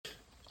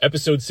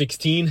Episode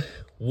 16,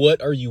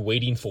 what are you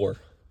waiting for?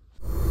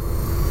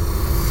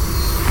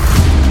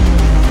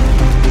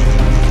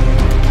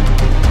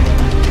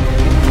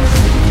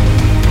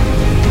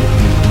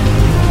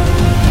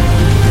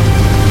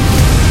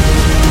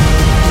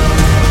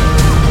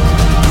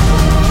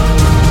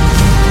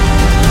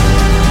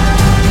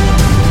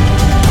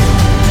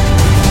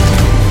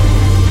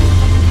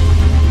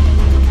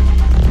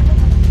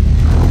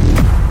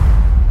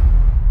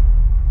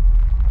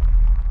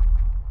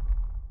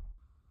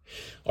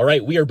 All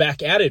right, we are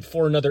back at it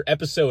for another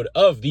episode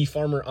of the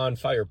Farmer on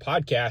Fire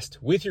podcast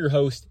with your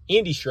host,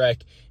 Andy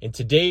Schreck. And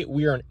today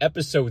we are on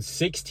episode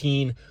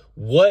 16.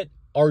 What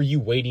are you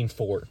waiting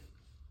for?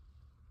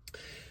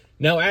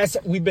 Now, as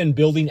we've been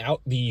building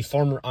out the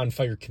Farmer on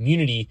Fire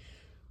community,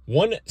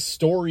 one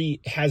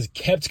story has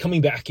kept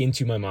coming back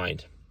into my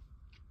mind.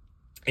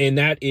 And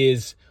that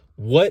is,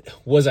 what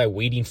was I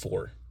waiting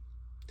for?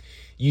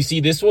 You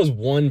see, this was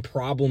one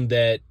problem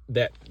that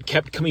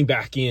kept coming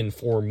back in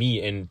for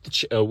me and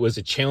was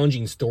a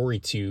challenging story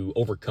to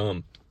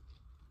overcome.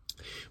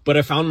 But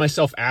I found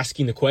myself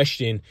asking the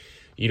question,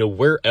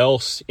 where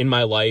else in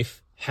my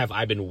life have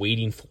I been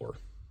waiting for?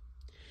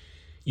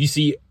 You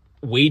see,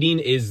 waiting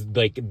is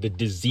like the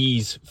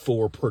disease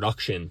for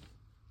production.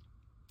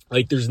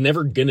 Like, there's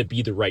never going to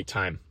be the right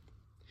time.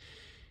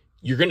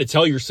 You're going to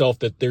tell yourself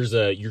that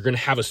you're going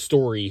to have a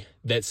story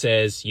that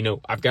says,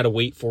 I've got to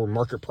wait for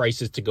market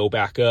prices to go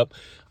back up.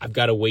 I've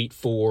got to wait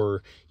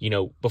for,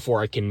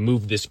 before I can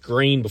move this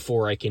grain,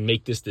 before I can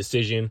make this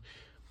decision.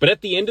 But at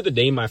the end of the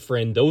day, my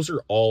friend, those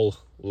are all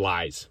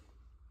lies,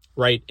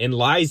 right? And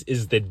lies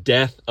is the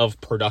death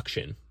of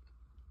production.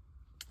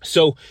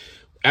 So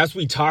as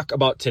we talk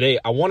about today,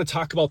 I want to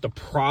talk about the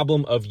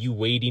problem of you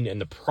waiting and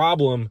the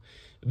problem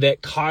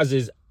that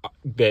causes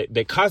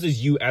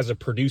you as a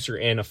producer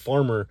and a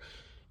farmer,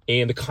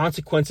 and the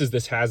consequences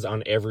this has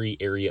on every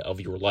area of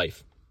your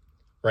life,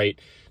 right?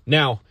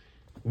 Now,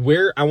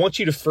 where I want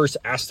you to first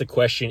ask the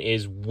question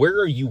is, where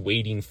are you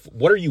waiting?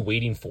 What are you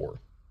waiting for?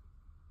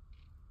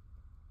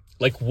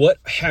 Like, what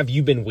have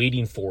you been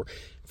waiting for?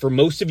 For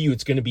most of you,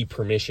 it's going to be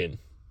permission,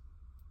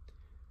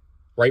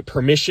 right?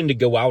 Permission to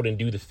go out and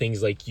do the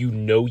things like you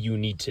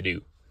need to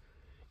do.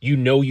 You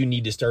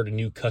need to start a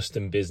new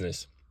custom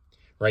business.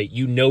 Right?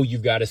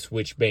 You've got to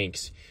switch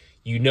banks.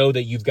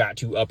 That you've got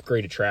to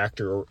upgrade a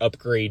tractor or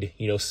upgrade,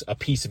 a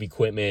piece of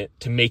equipment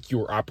to make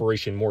your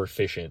operation more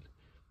efficient.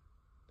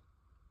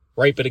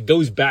 Right? But it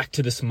goes back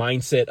to this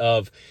mindset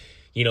of,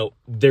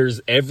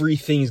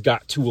 everything's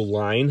got to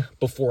align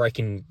before I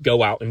can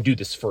go out and do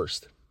this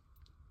first.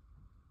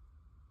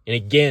 And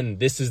again,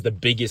 this is the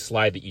biggest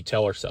lie that you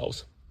tell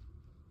ourselves.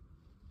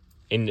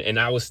 And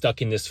I was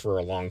stuck in this for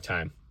a long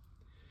time.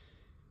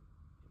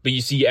 But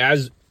you see,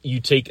 as you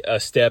take a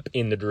step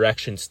in the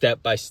direction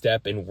step by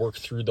step and work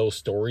through those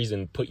stories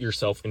and put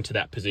yourself into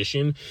that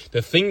position,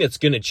 the thing that's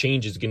going to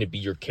change is going to be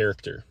your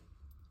character,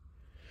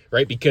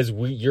 right? Because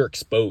you're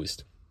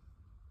exposed,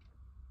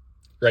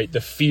 right?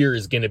 The fear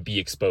is going to be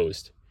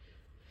exposed.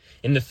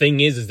 And the thing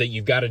is that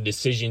you've got a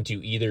decision to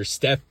either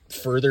step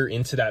further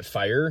into that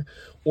fire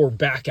or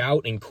back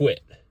out and quit.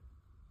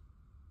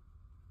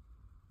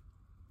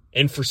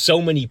 And for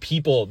so many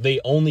people, they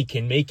only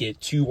can make it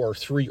 2 or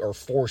 3 or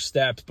 4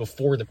 steps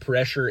before the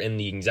pressure and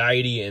the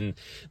anxiety and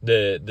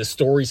the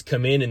stories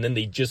come in, and then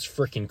they just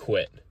freaking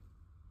quit.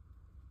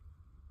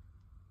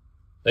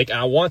 Like,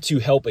 I want to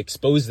help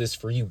expose this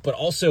for you, but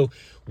also,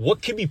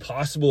 what could be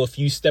possible if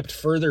you stepped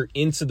further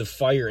into the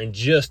fire and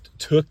just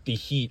took the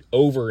heat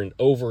over and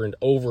over and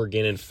over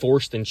again and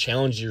forced and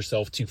challenged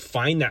yourself to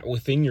find that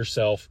within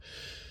yourself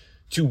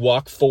to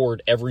walk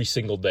forward every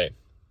single day?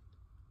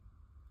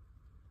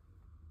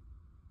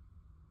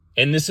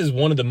 And this is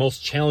one of the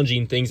most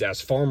challenging things as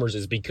farmers,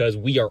 is because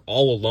we are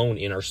all alone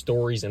in our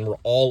stories, and we're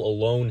all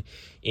alone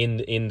in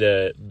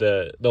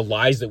the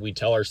lies that we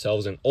tell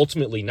ourselves, and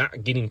ultimately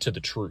not getting to the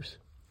truth.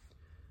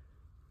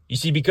 You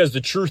see, because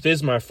the truth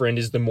is, my friend,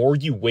 is the more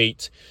you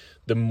wait,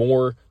 the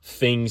more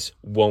things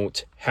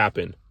won't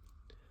happen.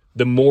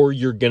 The more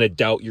you're going to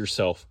doubt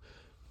yourself.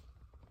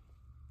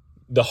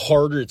 The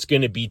harder it's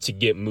going to be to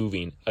get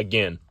moving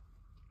again.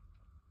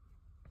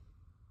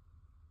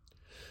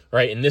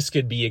 Right? And this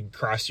could be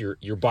across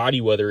your body,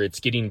 whether it's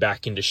getting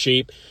back into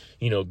shape,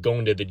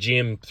 going to the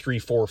gym 3,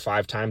 4,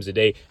 5 times a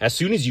day. As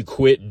soon as you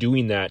quit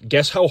doing that,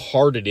 guess how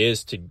hard it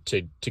is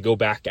to go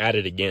back at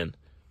it again.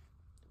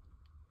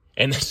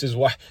 And this is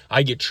why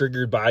I get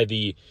triggered by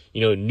the,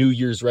 New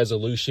Year's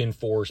resolution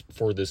for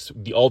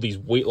all these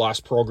weight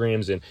loss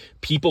programs, and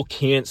people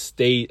can't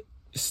stay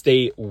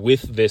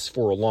with this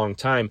for a long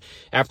time.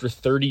 After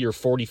 30 or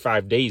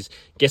 45 days,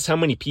 guess how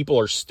many people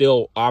are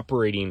still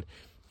operating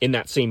in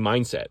that same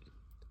mindset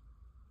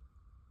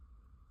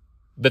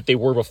that they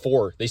were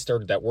before they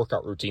started that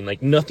workout routine?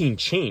 Like, nothing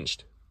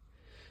changed.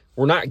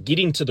 We're not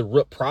getting to the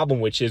root problem,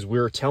 which is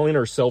we're telling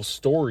ourselves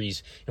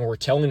stories and we're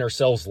telling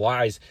ourselves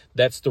lies.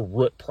 That's the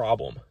root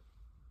problem.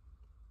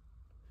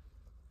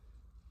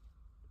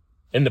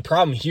 And the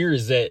problem here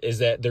is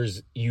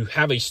that you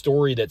have a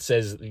story that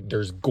says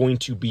there's going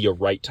to be a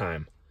right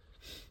time.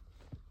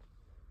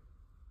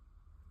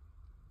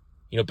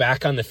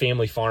 back on the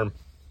family farm,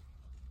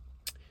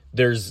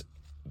 there's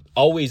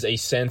always a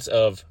sense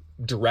of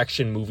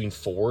direction moving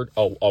forward,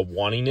 a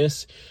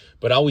wantingness,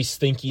 but always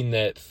thinking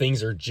that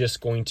things are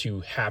just going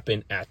to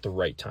happen at the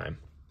right time.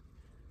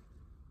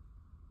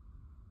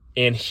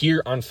 And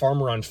here on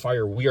Farmer on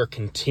Fire, we are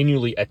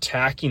continually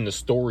attacking the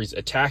stories,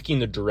 attacking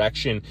the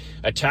direction,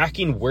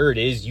 attacking where it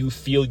is you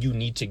feel you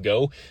need to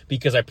go.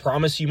 Because I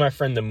promise you, my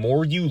friend, the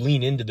more you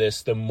lean into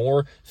this, the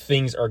more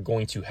things are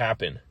going to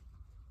happen.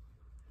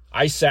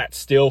 I sat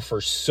still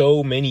for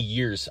so many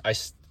years. I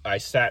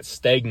sat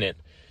stagnant.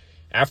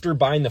 After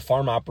buying the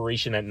farm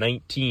operation at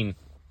 19,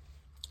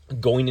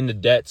 going into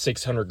debt,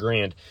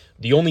 $600,000,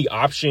 the only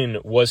option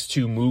was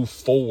to move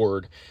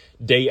forward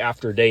day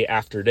after day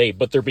after day.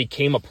 But there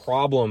became a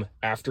problem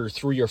after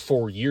 3 or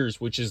 4 years,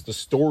 which is the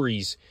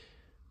stories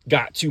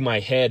got to my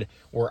head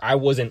where I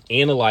wasn't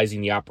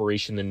analyzing the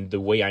operation in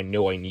the way I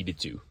know I needed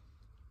to.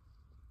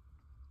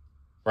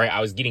 Right?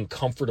 I was getting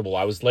comfortable.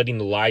 I was letting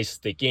the lies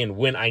stick in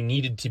when I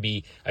needed to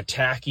be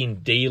attacking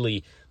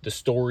daily the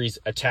stories,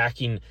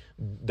 attacking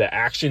the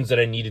actions that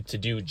I needed to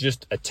do,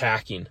 just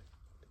attacking.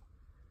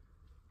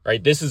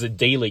 Right? This is a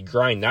daily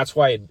grind. That's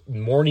why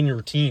morning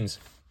routines,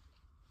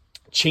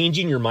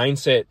 changing your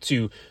mindset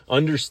to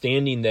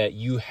understanding that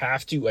you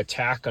have to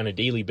attack on a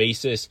daily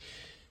basis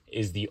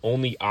is the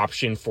only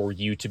option for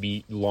you to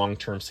be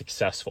long-term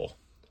successful.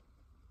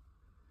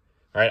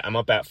 All right, I'm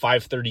up at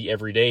 5:30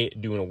 every day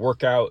doing a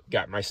workout,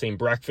 got my same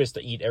breakfast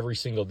I eat every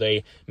single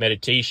day,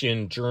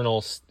 meditation,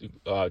 journal,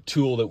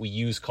 tool that we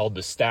use called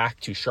the Stack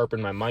to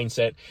sharpen my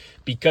mindset.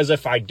 Because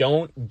if I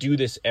don't do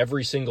this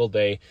every single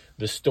day,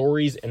 the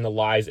stories and the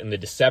lies and the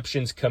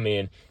deceptions come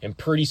in, and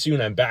pretty soon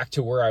I'm back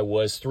to where I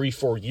was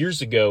 3-4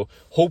 years ago,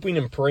 hoping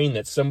and praying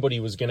that somebody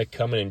was going to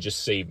come in and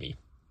just save me.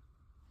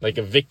 Like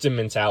a victim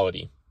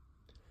mentality.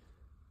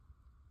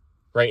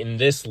 Right, and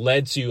this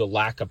leads to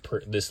lack of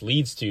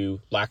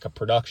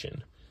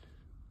production.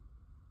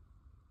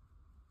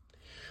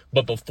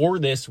 But before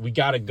this, we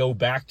got to go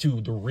back to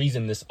the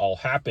reason this all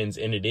happens,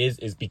 and it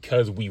is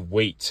because we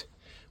wait.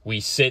 We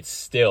sit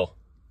still.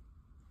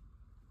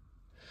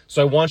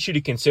 So I want you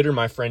to consider,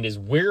 my friend, is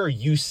where are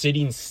you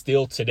sitting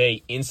still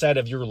today inside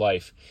of your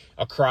life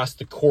across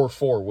the core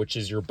four, which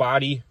is your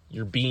body,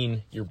 your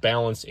being, your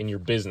balance, and your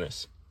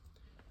business?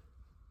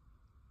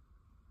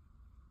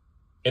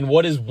 And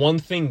what is one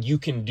thing you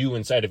can do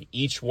inside of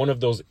each one of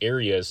those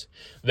areas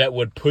that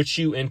would put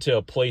you into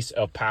a place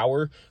of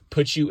power,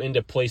 put you into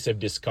a place of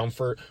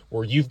discomfort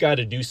where you've got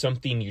to do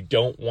something you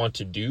don't want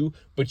to do,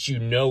 but you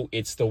know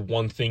it's the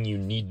one thing you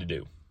need to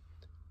do?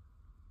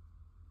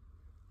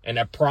 And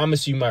I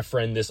promise you, my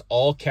friend, this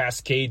all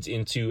cascades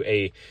into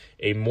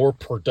a more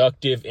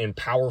productive and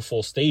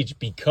powerful stage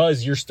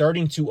because you're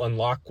starting to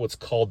unlock what's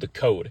called the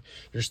code.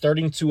 You're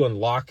starting to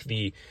unlock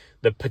the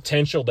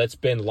potential that's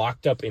been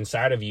locked up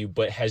inside of you,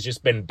 but has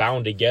just been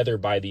bound together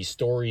by these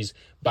stories,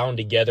 bound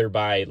together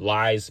by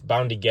lies,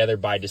 bound together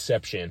by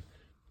deception.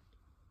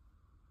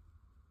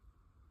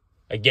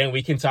 Again,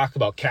 we can talk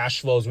about cash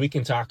flows. We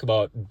can talk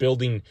about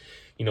building,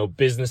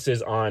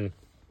 businesses on,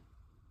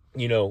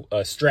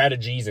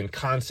 strategies and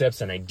concepts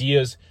and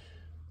ideas.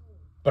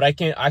 But I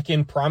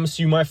can promise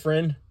you, my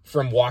friend,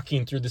 from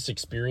walking through this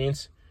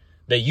experience,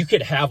 that you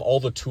could have all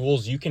the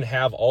tools, you can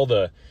have all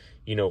the,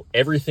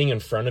 everything in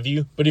front of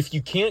you. But if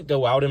you can't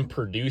go out and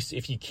produce,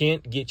 if you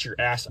can't get your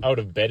ass out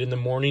of bed in the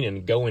morning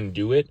and go and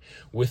do it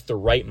with the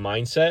right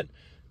mindset,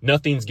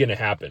 nothing's going to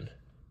happen.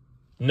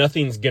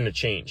 Nothing's going to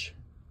change.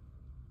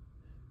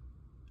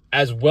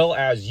 As well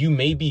as you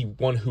may be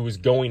one who is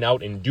going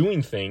out and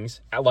doing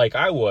things like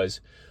I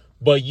was,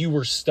 but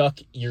you're stuck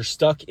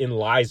in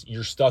lies,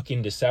 you're stuck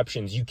in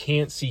deceptions. You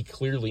can't see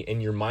clearly, and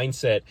your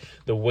mindset,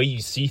 the way you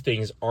see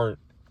things aren't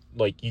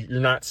you're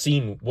not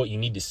seeing what you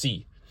need to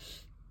see.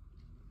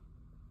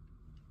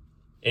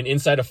 And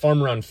inside of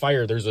Farmer on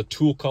Fire, there's a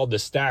tool called the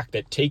Stack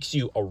that takes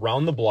you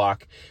around the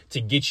block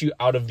to get you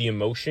out of the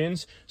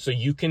emotions so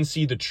you can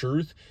see the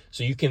truth,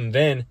 so you can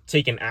then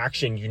take an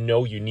action you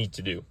need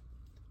to do.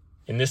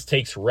 And this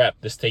takes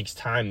rep, this takes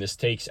time, this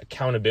takes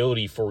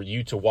accountability for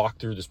you to walk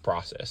through this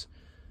process.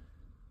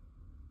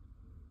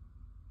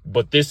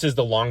 But this is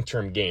the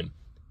long-term game.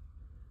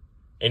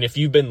 And if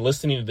you've been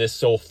listening to this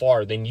so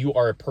far, then you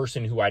are a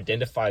person who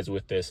identifies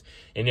with this.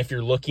 And if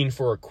you're looking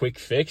for a quick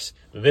fix,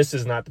 this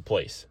is not the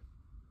place.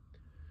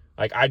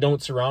 I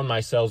don't surround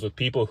myself with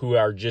people who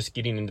are just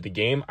getting into the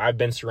game. I've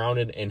been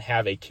surrounded and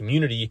have a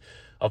community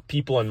of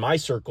people in my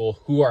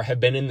circle who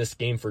have been in this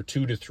game for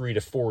 2 to 3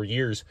 to 4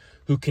 years,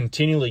 who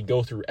continually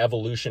go through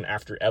evolution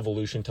after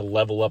evolution to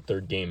level up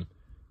their game,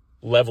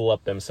 level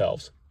up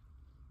themselves.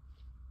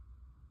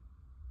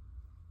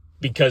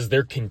 Because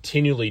they're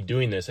continually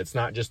doing this. It's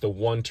not just a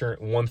one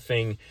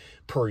thing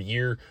per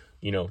year,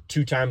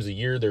 2 times a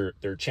year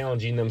they're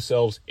challenging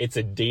themselves. It's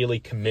a daily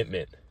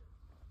commitment.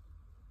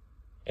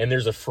 And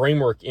there's a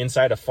framework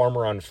inside of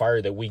Farmer on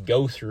Fire that we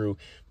go through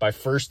by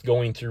first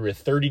going through a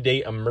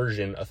 30-day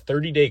immersion, a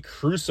 30-day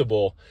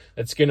crucible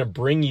that's going to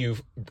bring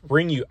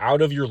you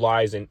out of your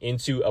lies and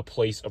into a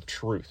place of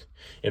truth.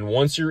 And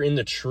once you're in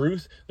the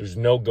truth, there's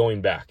no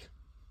going back.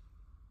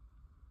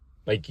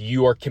 Like,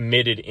 you are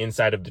committed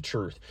inside of the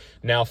truth.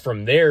 Now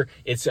from there,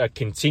 it's a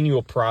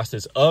continual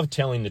process of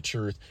telling the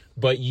truth,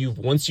 but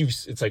once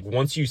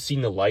you've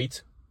seen the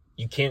light,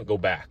 you can't go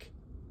back.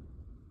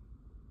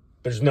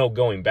 There's no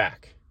going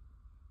back.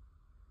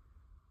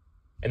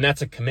 And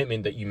that's a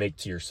commitment that you make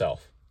to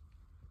yourself.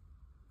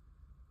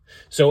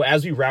 So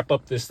as we wrap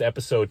up this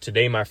episode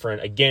today, my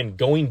friend, again,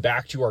 going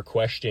back to our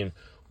question,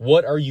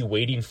 what are you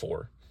waiting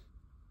for?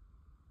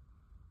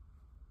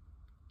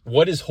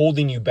 What is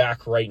holding you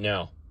back right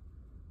now?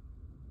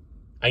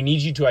 I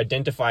need you to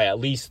identify at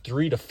least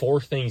 3 to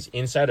 4 things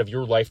inside of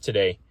your life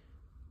today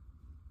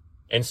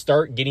and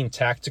start getting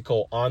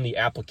tactical on the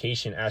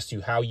application as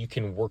to how you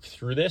can work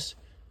through this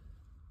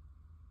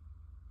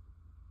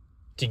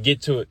to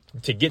get to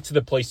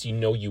the place you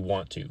know you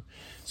want to.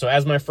 So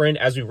as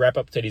we wrap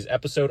up today's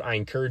episode, I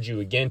encourage you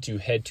again to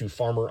head to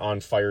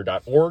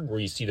farmeronfire.org, where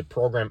you see the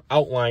program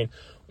outline,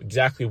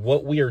 exactly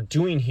what we are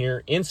doing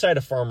here inside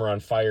of Farmer on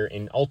Fire,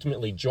 and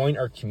ultimately join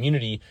our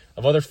community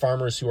of other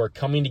farmers who are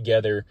coming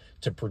together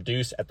to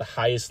produce at the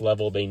highest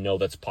level they know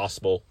that's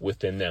possible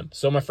within them.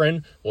 So my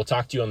friend, we'll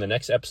talk to you on the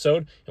next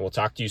episode, and we'll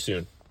talk to you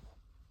soon.